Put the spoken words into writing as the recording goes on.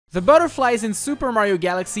The butterflies in Super Mario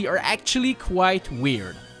Galaxy are actually quite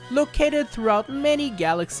weird. Located throughout many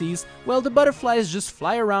galaxies, well, the butterflies just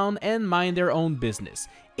fly around and mind their own business.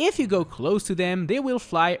 If you go close to them, they will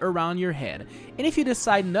fly around your head. And if you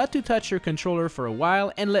decide not to touch your controller for a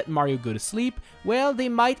while and let Mario go to sleep, well, they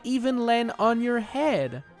might even land on your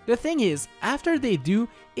head. The thing is, after they do,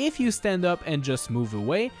 if you stand up and just move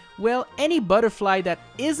away, well, any butterfly that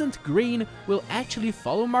isn't green will actually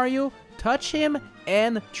follow Mario, touch him,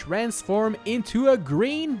 and transform into a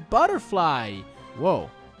green butterfly. Whoa,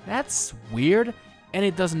 that's weird, and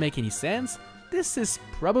it doesn't make any sense. This is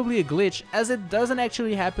probably a glitch, as it doesn't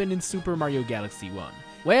actually happen in Super Mario Galaxy 1.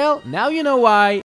 Well, now you know why,